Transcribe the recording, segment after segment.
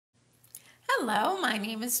Hello, my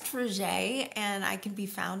name is Trejay, and I can be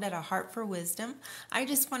found at A Heart for Wisdom. I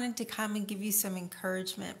just wanted to come and give you some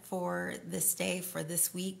encouragement for this day, for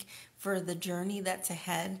this week, for the journey that's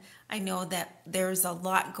ahead. I know that there's a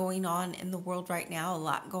lot going on in the world right now, a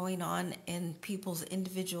lot going on in people's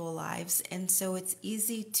individual lives, and so it's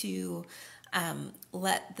easy to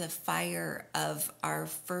let the fire of our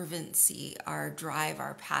fervency, our drive,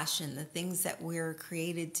 our passion, the things that we're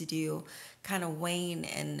created to do kind of wane,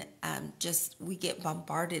 and just we get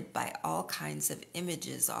bombarded by all kinds of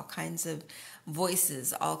images, all kinds of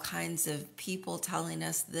voices, all kinds of people telling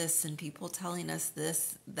us this and people telling us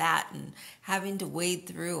this, that, and having to wade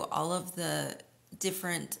through all of the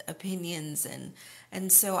different opinions.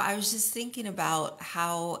 And so I was just thinking about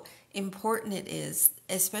how important it is,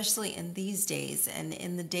 especially in these days and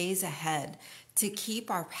in the days ahead, to keep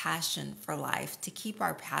our passion for life, to keep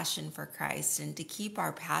our passion for Christ, and to keep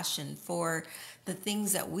our passion for the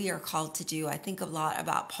things that we are called to do. I think a lot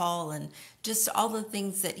about Paul and just all the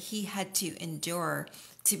things that he had to endure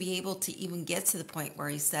to be able to even get to the point where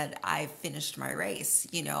he said, I've finished my race.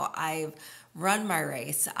 I've run my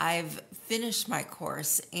race. I've finished my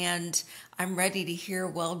course, and I'm ready to hear,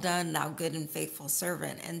 well done, thou good and faithful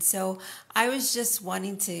servant. And so I was just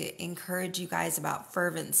wanting to encourage you guys about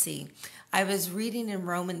fervency. I was reading in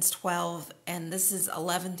Romans 12, and this is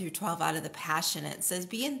 11 through 12 out of the Passion. It says,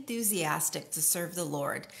 be enthusiastic to serve the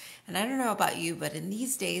Lord. And I don't know about you, but in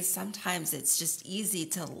these days, sometimes it's just easy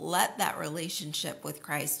to let that relationship with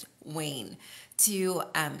Christ wane, to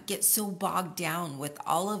get so bogged down with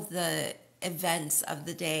all of the events of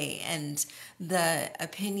the day and the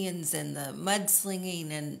opinions and the mudslinging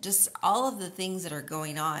and just all of the things that are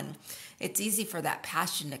going on. It's easy for that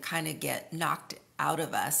passion to kind of get knocked out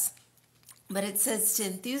of us. But it says to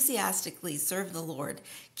enthusiastically serve the Lord,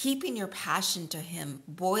 keeping your passion to Him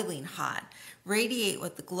boiling hot. Radiate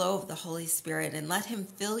with the glow of the Holy Spirit and let Him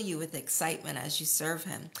fill you with excitement as you serve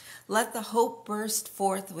Him. Let the hope burst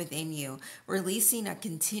forth within you, releasing a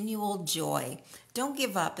continual joy. Don't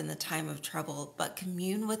give up in the time of trouble, but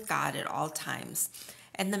commune with God at all times.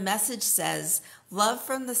 And the message says, love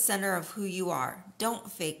from the center of who you are.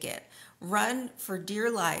 Don't fake it. Run for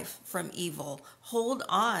dear life from evil. Hold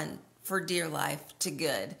on for dear life to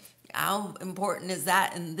good. How important is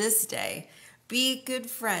that in this day? Be good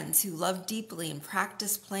friends who love deeply and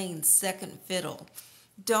practice playing second fiddle.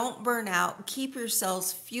 Don't burn out. Keep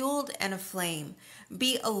yourselves fueled and aflame.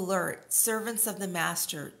 Be alert, servants of the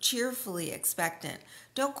Master, cheerfully expectant.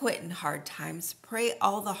 Don't quit in hard times. Pray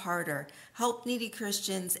all the harder. Help needy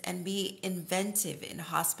Christians and be inventive in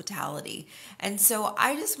hospitality. And so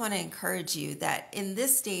I just want to encourage you that in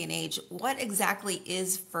this day and age, what exactly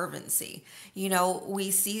is fervency?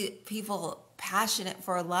 We see people passionate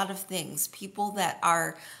for a lot of things, people that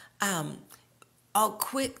are all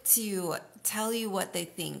quick to tell you what they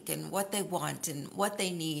think and what they want and what they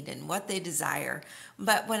need and what they desire.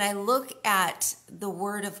 But when I look at the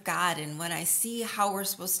Word of God and when I see how we're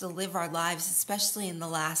supposed to live our lives, especially in the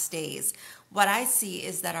last days, what I see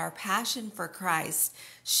is that our passion for Christ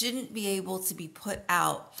shouldn't be able to be put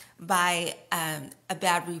out by a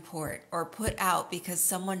bad report, or put out because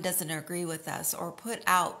someone doesn't agree with us, or put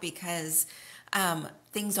out because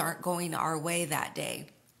things aren't going our way that day.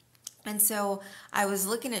 And so I was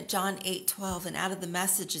looking at John 8:12, and out of the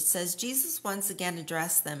Message it says, Jesus once again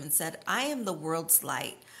addressed them and said, I am the world's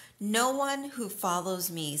light. No one who follows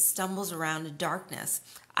me stumbles around in darkness.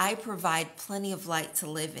 I provide plenty of light to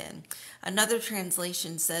live in. Another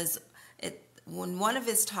translation says, when one of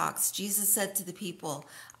his talks, Jesus said to the people,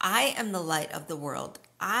 I am the light of the world.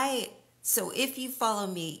 So if you follow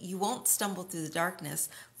me, you won't stumble through the darkness,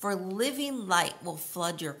 for living light will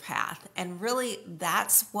flood your path. And really,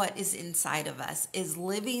 that's what is inside of us, is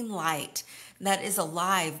living light that is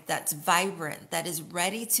alive, that's vibrant, that is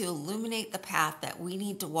ready to illuminate the path that we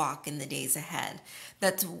need to walk in the days ahead,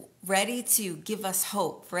 that's ready to give us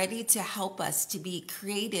hope, ready to help us to be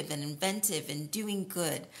creative and inventive and doing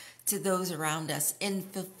good to those around us, in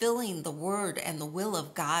fulfilling the word and the will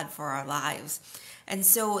of God for our lives. And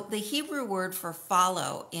so the Hebrew word for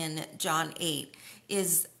follow in John 8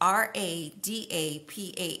 is Radapah.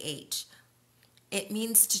 It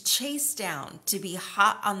means to chase down, to be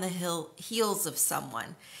hot on the heels of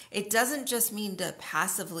someone. It doesn't just mean to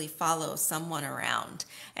passively follow someone around.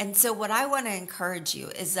 And so what I want to encourage you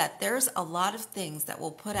is that there's a lot of things that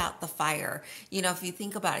will put out the fire. If you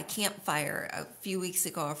think about a campfire, a few weeks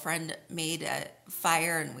ago, a friend made a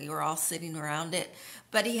fire and we were all sitting around it,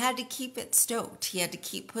 but he had to keep it stoked. He had to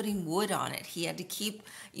keep putting wood on it. He had to keep,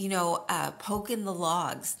 poking the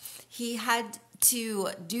logs. He had to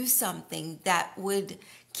do something that would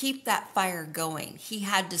keep that fire going. He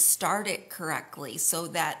had to start it correctly so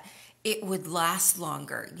that it would last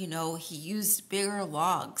longer. He used bigger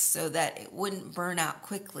logs so that it wouldn't burn out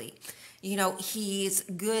quickly. He's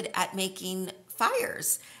good at making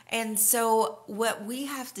fires. And so what we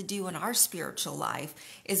have to do in our spiritual life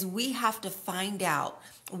is we have to find out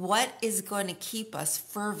what is going to keep us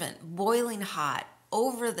fervent, boiling hot,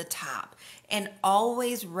 over the top, and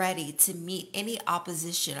always ready to meet any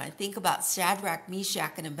opposition. I think about Shadrach,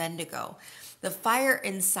 Meshach, and Abednego. The fire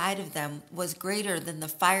inside of them was greater than the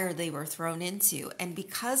fire they were thrown into. And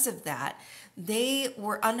because of that, they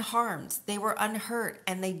were unharmed, they were unhurt,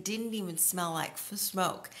 and they didn't even smell like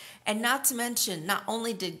smoke. And not to mention, not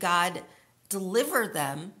only did God deliver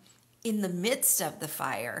them in the midst of the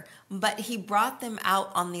fire, but he brought them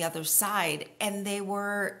out on the other side, and they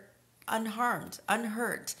were unharmed,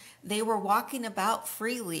 unhurt. They were walking about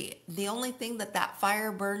freely. The only thing that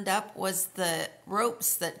fire burned up was the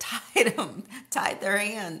ropes that tied their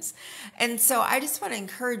hands. And so I just want to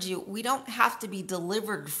encourage you, we don't have to be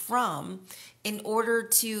delivered from in order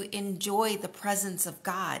to enjoy the presence of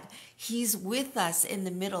God. He's with us in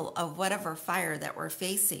the middle of whatever fire that we're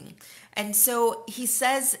facing. And so he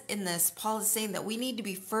says in this, Paul is saying that we need to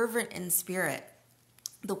be fervent in spirit.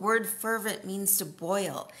 The word fervent means to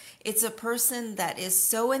boil. It's a person that is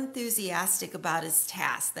so enthusiastic about his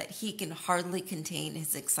task that he can hardly contain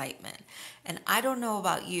his excitement. And I don't know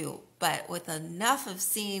about you, but with enough of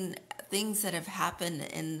seeing things that have happened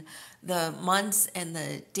in the months and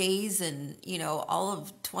the days and, all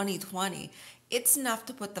of 2020, it's enough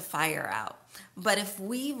to put the fire out. But if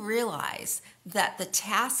we realize that the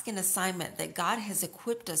task and assignment that God has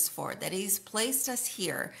equipped us for, that he's placed us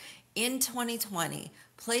here in 2020,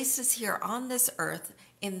 placed us here on this earth,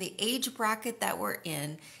 in the age bracket that we're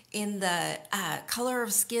in the color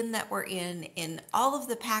of skin that we're in all of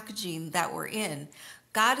the packaging that we're in,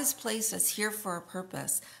 God has placed us here for a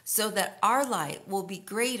purpose so that our light will be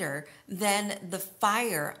greater than the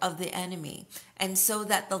fire of the enemy. And so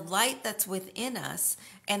that the light that's within us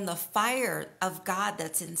and the fire of God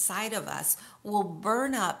that's inside of us will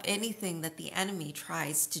burn up anything that the enemy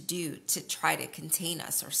tries to do to try to contain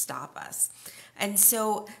us or stop us. And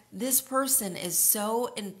so this person is so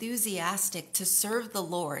enthusiastic to serve the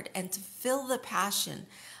Lord and to fill the passion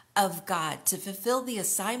of God, to fulfill the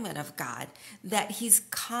assignment of God, that he's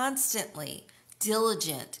constantly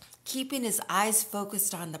diligent, keeping his eyes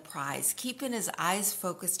focused on the prize, keeping his eyes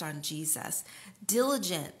focused on Jesus,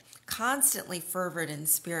 diligent, constantly fervent in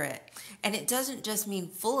spirit. And it doesn't just mean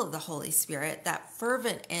full of the Holy Spirit. That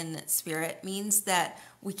fervent in spirit means that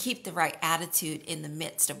we keep the right attitude in the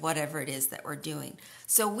midst of whatever it is that we're doing.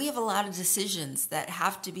 So we have a lot of decisions that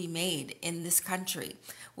have to be made in this country.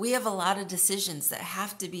 We have a lot of decisions that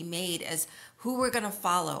have to be made as who we're going to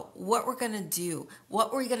follow, what we're going to do,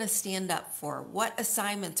 what we're going to stand up for, what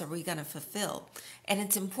assignments are we going to fulfill. And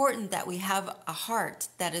it's important that we have a heart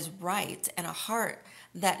that is right and a heart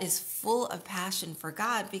that is full of passion for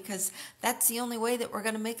God, because that's the only way that we're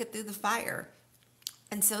going to make it through the fire.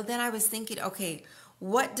 And so then I was thinking, okay,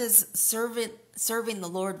 what does serving the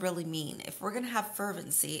Lord really mean? If we're going to have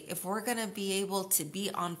fervency, if we're going to be able to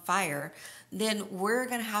be on fire, then we're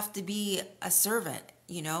going to have to be a servant,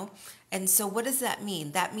 And so what does that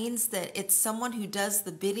mean? That means that it's someone who does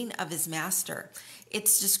the bidding of his master.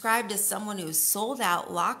 It's described as someone who is sold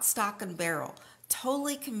out, lock, stock, and barrel,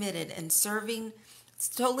 totally committed to serving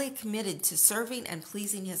and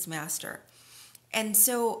pleasing his master. And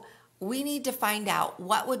so we need to find out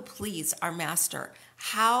what would please our master.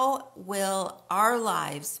 How will our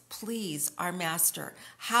lives please our master?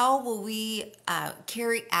 How will we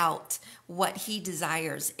carry out what he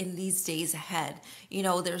desires in these days ahead?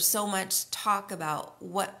 There's so much talk about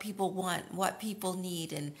what people want, what people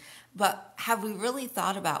need, but have we really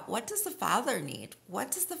thought about what does the Father need? What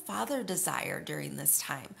does the Father desire during this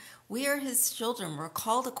time? We are his children. We're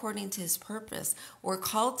called according to his purpose. We're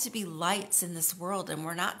called to be lights in this world, and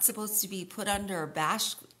we're not supposed to be put under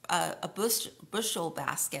a bushel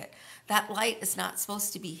basket. That light is not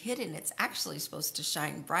supposed to be hidden. It's actually supposed to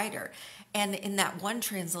shine brighter. And in that one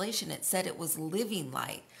translation, it said it was living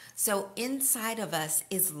light. So inside of us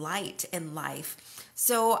is light and life.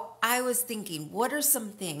 So I was thinking, what are some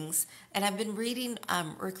things, and I've been reading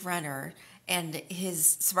Rick Renner and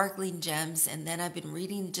his Sparkling Gems, and then I've been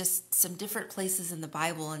reading just some different places in the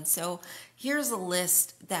Bible. And so here's a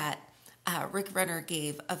list that Rick Renner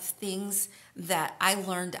gave of things that I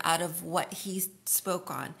learned out of what he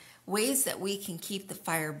spoke on, ways that we can keep the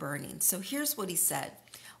fire burning. So here's what he said.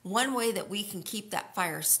 One way that we can keep that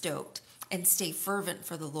fire stoked and stay fervent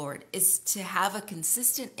for the Lord is to have a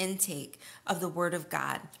consistent intake of the Word of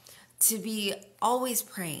God. to be always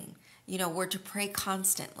praying. We're to pray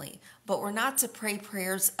constantly, but we're not to pray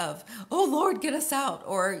prayers of, oh Lord, get us out,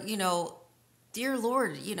 or, dear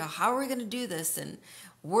Lord, how are we going to do this? And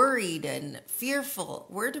worried and fearful.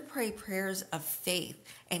 We're to pray prayers of faith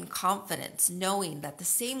and confidence, knowing that the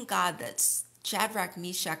same God that Shadrach,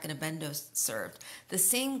 Meshach, and Abednego served, the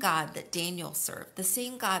same God that Daniel served, the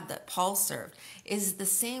same God that Paul served, is the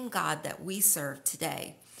same God that we serve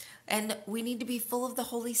today. And we need to be full of the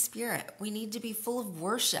Holy Spirit. We need to be full of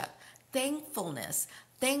worship, thankfulness,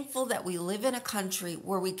 thankful that we live in a country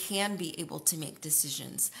where we can be able to make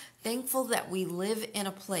decisions, thankful that we live in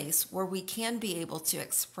a place where we can be able to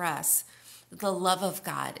express the love of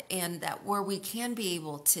God, and that where we can be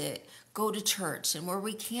able to go to church, and where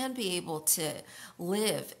we can be able to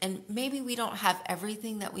live. And maybe we don't have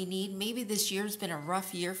everything that we need. Maybe this year's been a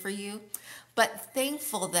rough year for you, but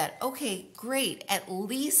thankful that, okay, great, at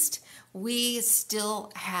least we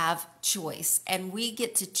still have choice and we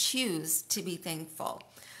get to choose to be thankful.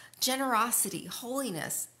 Generosity,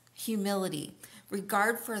 holiness, humility,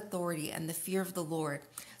 regard for authority, and the fear of the Lord.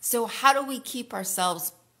 So how do we keep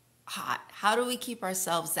ourselves hot? How do we keep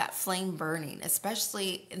ourselves that flame burning,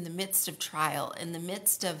 especially in the midst of trial, in the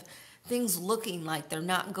midst of things looking like they're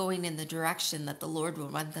not going in the direction that the Lord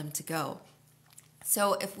would want them to go?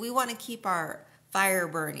 So if we want to keep our fire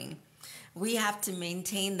burning, we have to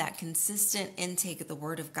maintain that consistent intake of the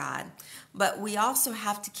Word of God. But we also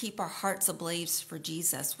have to keep our hearts ablaze for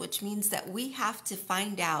Jesus, which means that we have to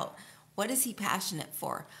find out, what is He passionate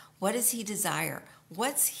for? What does He desire?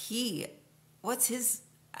 What's His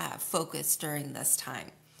focus during this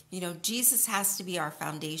time? Jesus has to be our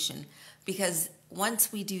foundation, because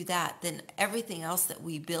once we do that, then everything else that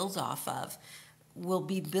we build off of will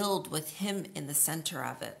be built with Him in the center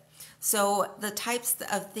of it. So the types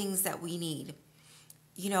of things that we need,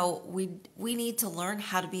 we need to learn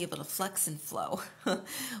how to be able to flex and flow.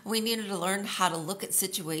 We need to learn how to look at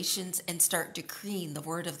situations and start decreeing the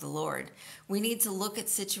word of the Lord. We need to look at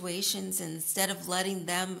situations, and instead of letting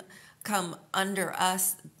them come under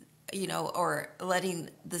us, or letting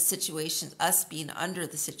the situation, us being under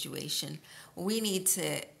the situation, we need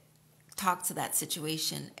to talk to that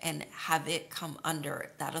situation and have it come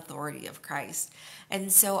under that authority of Christ.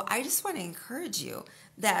 And so I just want to encourage you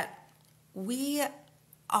that we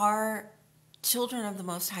are children of the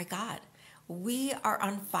Most High God. We are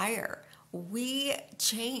on fire. We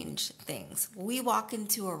change things. We walk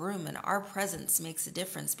into a room and our presence makes a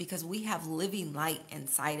difference because we have living light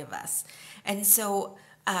inside of us. And so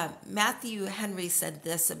Matthew Henry said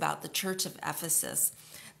this about the church of Ephesus.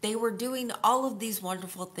 They were doing all of these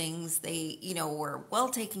wonderful things. They, were well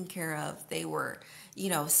taken care of. They were,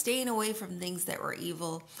 staying away from things that were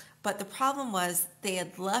evil. But the problem was they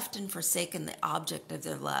had left and forsaken the object of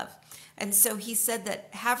their love. And so he said that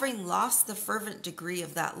having lost the fervent degree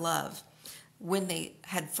of that love when they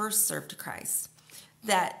had first served Christ,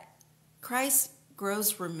 that Christ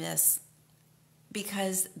grows remiss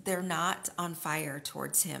because they're not on fire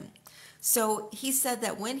towards Him. So he said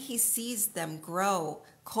that when He sees them grow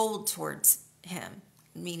cold towards Him,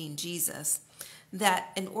 meaning Jesus, that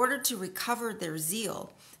in order to recover their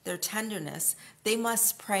zeal, their tenderness, they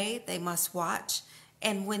must pray, they must watch,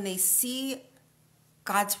 and when they see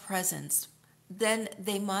God's presence, then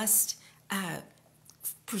they must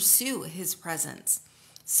pursue His presence.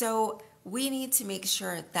 So we need to make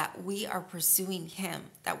sure that we are pursuing Him,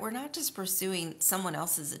 that we're not just pursuing someone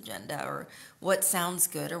else's agenda or what sounds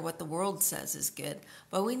good or what the world says is good,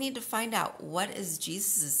 but we need to find out, what is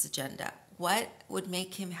Jesus' agenda? What would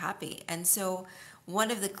make Him happy? And so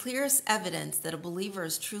one of the clearest evidence that a believer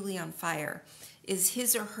is truly on fire is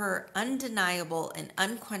his or her undeniable and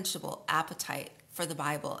unquenchable appetite for the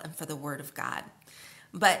Bible and for the Word of God.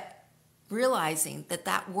 But realizing that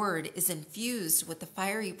that word is infused with the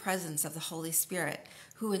fiery presence of the Holy Spirit,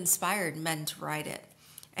 who inspired men to write it.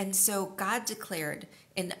 And so God declared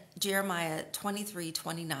in Jeremiah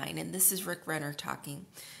 23:29, and this is Rick Renner talking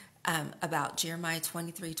about Jeremiah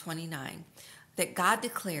 23:29, that God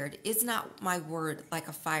declared, "Is not my word like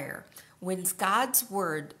a fire? When God's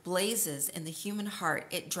word blazes in the human heart,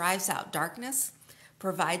 it drives out darkness,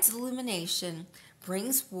 provides illumination,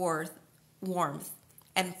 brings warmth,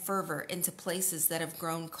 and fervor into places that have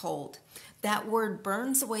grown cold. That word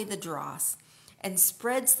burns away the dross and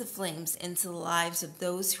spreads the flames into the lives of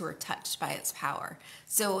those who are touched by its power."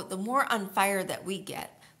 So the more on fire that we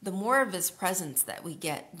get, the more of His presence that we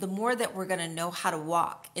get, the more that we're going to know how to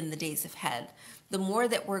walk in the days ahead, the more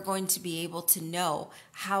that we're going to be able to know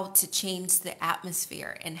how to change the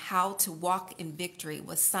atmosphere and how to walk in victory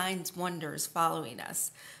with signs, wonders following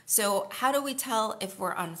us. So how do we tell if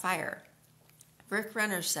we're on fire? Rick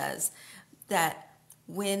Renner says that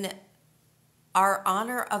when our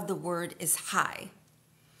honor of the word is high,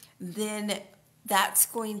 then that's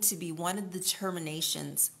going to be one of the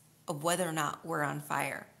determinations of whether or not we're on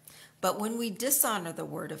fire. But when we dishonor the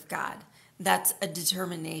word of God, that's a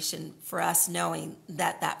determination for us knowing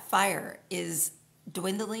that that fire is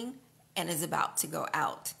dwindling and is about to go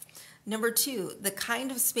out. Number two, the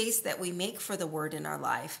kind of space that we make for the word in our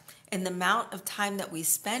life and the amount of time that we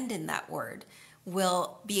spend in that word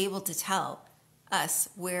will be able to tell us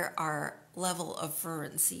where our level of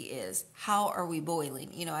fervency is. How are we boiling?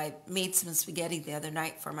 You know, I made some spaghetti the other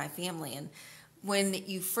night for my family, and when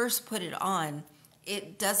you first put it on,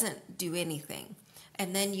 it doesn't do anything.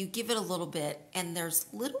 And then you give it a little bit, and there's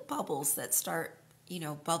little bubbles that start,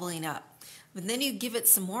 bubbling up. But then you give it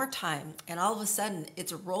some more time, and all of a sudden,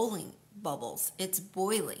 it's rolling bubbles. It's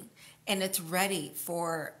boiling, and it's ready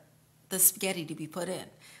for the spaghetti to be put in.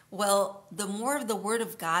 Well, the more of the Word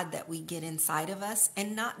of God that we get inside of us,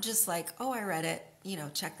 and not just like, oh, I read it,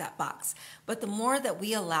 check that box, but the more that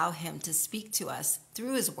we allow Him to speak to us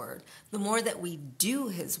through His Word, the more that we do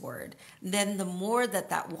His Word, then the more that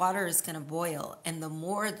that water is going to boil, and the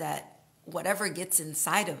more that whatever gets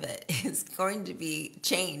inside of it is going to be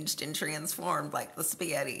changed and transformed like the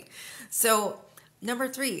spaghetti. So, number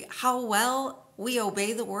three, how well we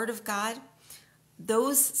obey the Word of God.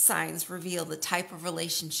 Those signs reveal the type of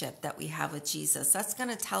relationship that we have with Jesus. That's going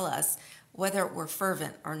to tell us whether we're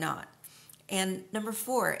fervent or not. And number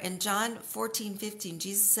four, in John 14:15,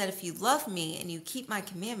 Jesus said, if you love me and you keep my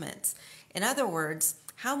commandments, in other words,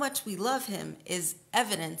 how much we love Him is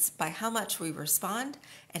evidenced by how much we respond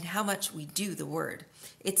and how much we do the word.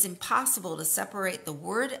 It's impossible to separate the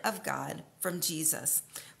word of God from Jesus,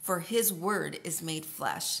 for His word is made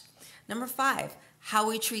flesh. Number five, how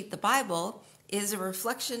we treat the Bible is a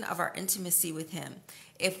reflection of our intimacy with Him.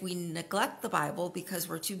 If we neglect the Bible because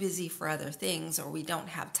we're too busy for other things, or we don't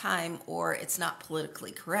have time, or it's not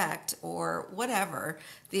politically correct, or whatever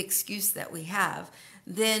the excuse that we have,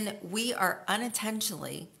 then we are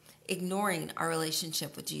unintentionally ignoring our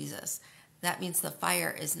relationship with Jesus. That means the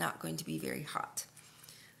fire is not going to be very hot.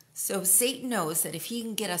 So Satan knows that if he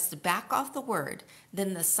can get us to back off the word,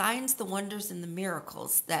 then the signs, the wonders, and the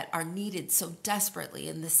miracles that are needed so desperately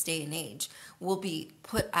in this day and age will be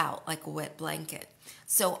put out like a wet blanket.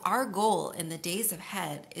 So our goal in the days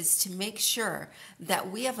ahead is to make sure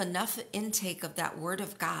that we have enough intake of that word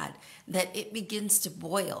of God that it begins to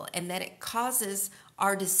boil and that it causes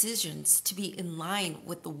our decisions to be in line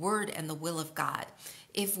with the word and the will of God.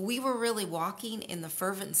 If we were really walking in the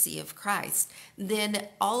fervency of Christ, then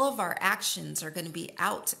all of our actions are going to be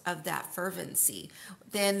out of that fervency.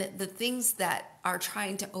 Then the things that are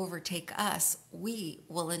trying to overtake us, we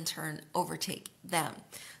will in turn overtake them.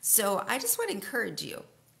 So I just want to encourage you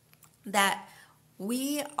that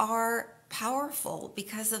we are powerful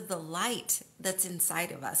because of the light that's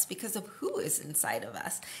inside of us, because of who is inside of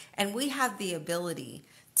us. And we have the ability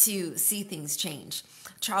to see things change.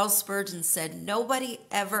 Charles Spurgeon said, nobody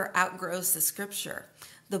ever outgrows the scripture.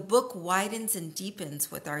 The book widens and deepens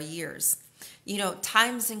with our years.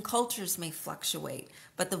 Times and cultures may fluctuate,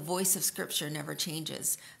 but the voice of scripture never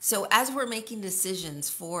changes. So as we're making decisions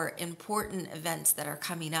for important events that are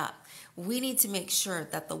coming up, we need to make sure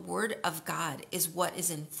that the word of God is what is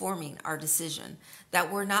informing our decision,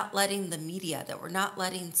 that we're not letting the media, that we're not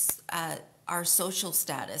letting our social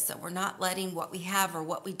status, that we're not letting what we have or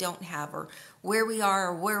what we don't have, or where we are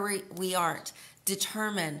or where we aren't,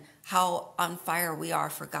 determine how on fire we are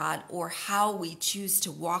for God, or how we choose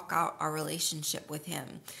to walk out our relationship with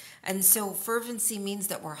Him. And so fervency means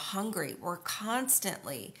that we're hungry. We're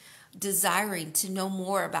constantly desiring to know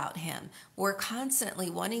more about Him. We're constantly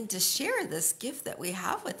wanting to share this gift that we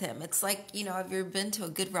have with Him. It's like, have you ever been to a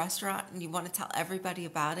good restaurant and you want to tell everybody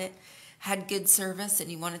about it? Had good service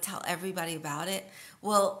and you want to tell everybody about it?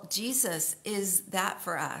 Well, Jesus is that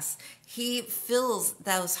for us. He fills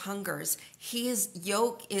those hungers. His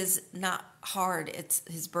yoke is not hard.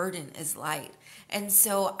 His burden is light. And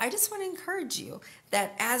so I just want to encourage you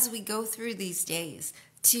that as we go through these days,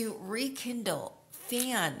 to rekindle,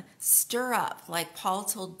 fan, stir up, like Paul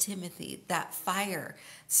told Timothy, that fire.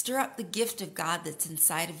 Stir up the gift of God that's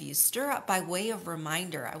inside of you. Stir up by way of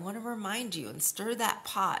reminder. I want to remind you and stir that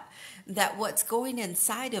pot, that what's going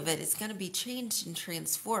inside of it is going to be changed and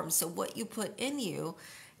transformed. So what you put in you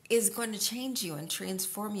is going to change you and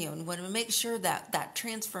transform you. And want to make sure that that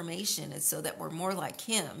transformation is so that we're more like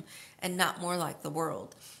Him and not more like the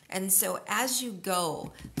world. And so as you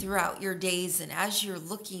go throughout your days and as you're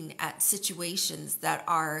looking at situations that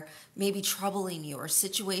are maybe troubling you or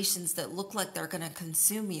situations that look like they're going to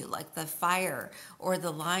consume you, like the fire or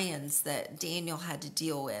the lions that Daniel had to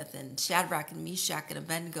deal with and Shadrach and Meshach and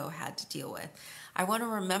Abednego had to deal with, I want to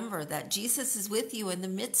remember that Jesus is with you in the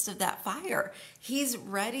midst of that fire. He's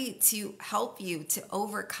ready to help you to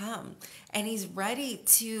overcome, and he's ready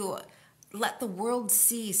to let the world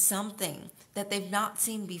see something that they've not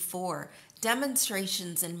seen before.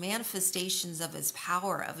 Demonstrations and manifestations of his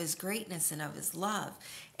power, of his greatness, and of his love.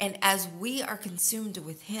 And as we are consumed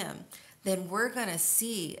with him, then we're going to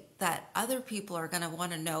see that other people are going to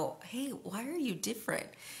want to know, hey, why are you different?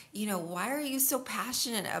 Why are you so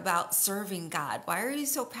passionate about serving God? Why are you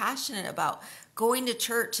so passionate about going to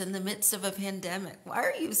church in the midst of a pandemic? Why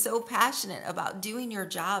are you so passionate about doing your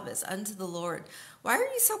job as unto the Lord? Why are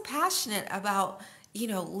you so passionate about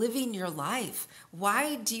living your life?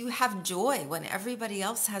 Why do you have joy when everybody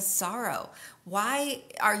else has sorrow? Why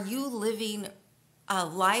are you living a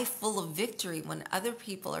life full of victory when other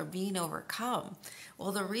people are being overcome?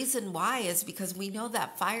 Well, the reason why is because we know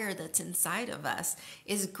that fire that's inside of us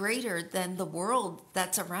is greater than the world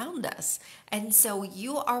that's around us. And so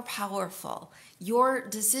you are powerful. Your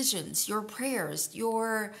decisions, your prayers,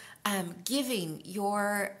 your giving,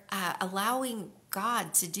 your allowing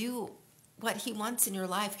God to do what he wants in your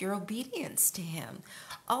life, your obedience to him,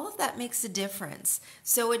 all of that makes a difference.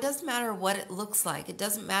 So it doesn't matter what it looks like. It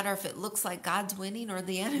doesn't matter if it looks like God's winning or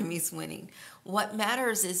the enemy's winning. What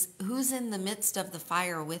matters is who's in the midst of the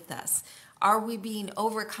fire with us. Are we being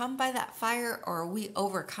overcome by that fire, or are we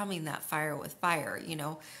overcoming that fire with fire?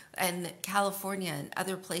 And California and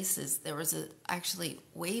other places, there was actually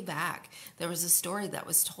way back, there was a story that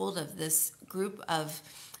was told of this group of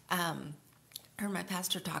I heard my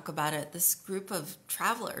pastor talk about it, this group of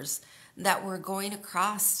travelers that were going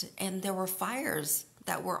across, and there were fires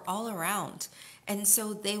that were all around. And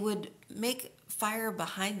so they would make fire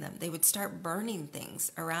behind them. They would start burning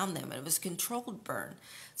things around them. It was controlled burn.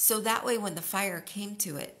 So that way when the fire came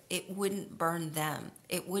to it, it wouldn't burn them.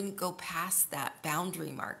 It wouldn't go past that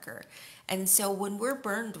boundary marker. And so when we're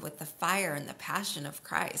burned with the fire and the passion of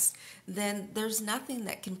Christ, then there's nothing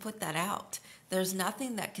that can put that out. There's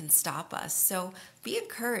nothing that can stop us. So be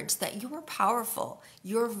encouraged that you are powerful.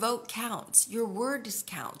 Your vote counts. Your words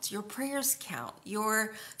count. Your prayers count.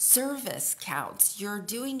 Your service counts. You're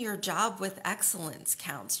doing your job with excellence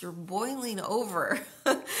counts. You're boiling over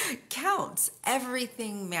counts.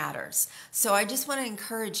 Everything matters. So I just want to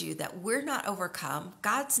encourage you that we're not overcome.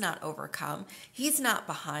 God's not overcome. He's not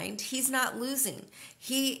behind. He's not losing.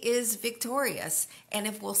 He is victorious. And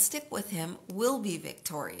if we'll stick with him, we'll be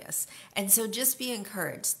victorious. And so just be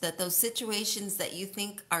encouraged that those situations that you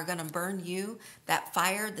think are going to burn you, that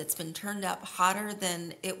fire that's been turned up hotter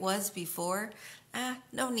than it was before,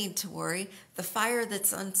 no need to worry. The fire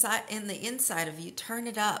that's in the inside of you, turn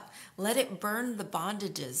it up. Let it burn the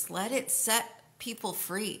bondages. Let it set people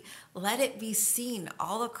free. Let it be seen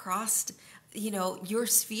all across your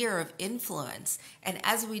sphere of influence. And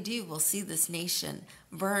as we do, we'll see this nation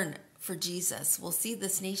burn for Jesus. We'll see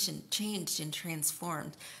this nation changed and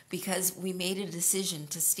transformed because we made a decision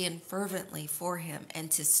to stand fervently for him and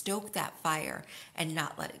to stoke that fire and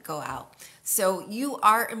not let it go out. So you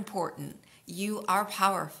are important, you are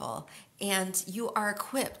powerful, and you are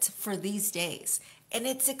equipped for these days. And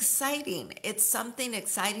it's exciting. It's something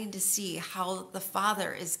exciting to see how the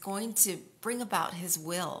Father is going to bring about his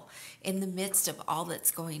will in the midst of all that's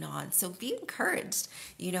going on. So be encouraged.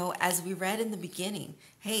 As we read in the beginning,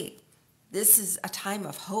 hey, this is a time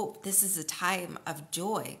of hope. This is a time of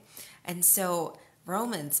joy. And so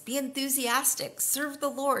Romans, be enthusiastic, serve the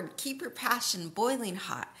Lord, keep your passion boiling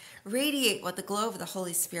hot, radiate with the glow of the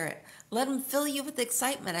Holy Spirit. Let him fill you with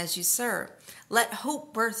excitement as you serve. Let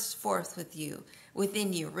hope burst forth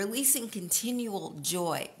within you, releasing continual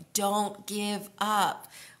joy. Don't give up.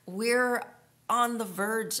 We're on the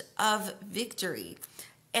verge of victory.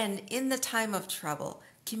 And in the time of trouble,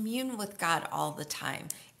 commune with God all the time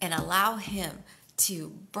and allow him to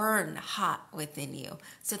burn hot within you.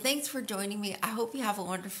 So thanks for joining me. I hope you have a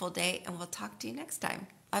wonderful day, and we'll talk to you next time.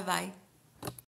 Bye-bye.